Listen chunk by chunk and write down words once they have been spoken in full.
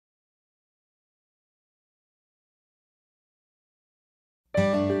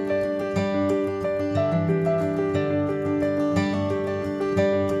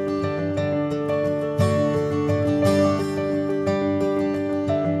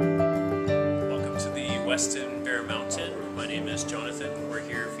guest in Bear Mountain. My name is Jonathan. We're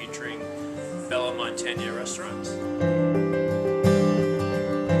here featuring Bella Montagna restaurant.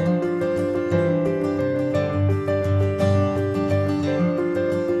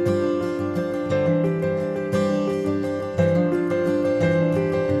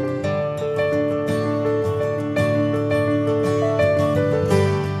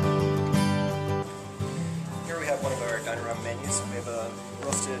 Here we have one of our Dine Around menus. We have a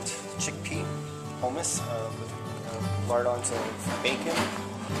roasted chickpea hummus with lardons of bacon,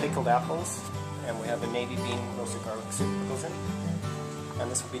 pickled apples, and we have a navy bean roasted garlic soup that goes in.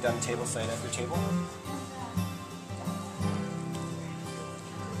 And this will be done tableside at your table.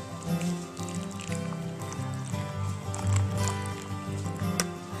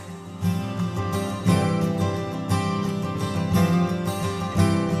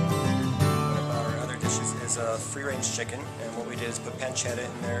 Is a free-range chicken, and what we did is put pancetta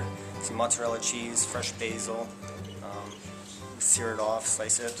in there, some mozzarella cheese, fresh basil, sear it off,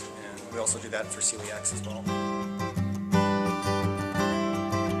 slice it, and we also do that for celiacs as well.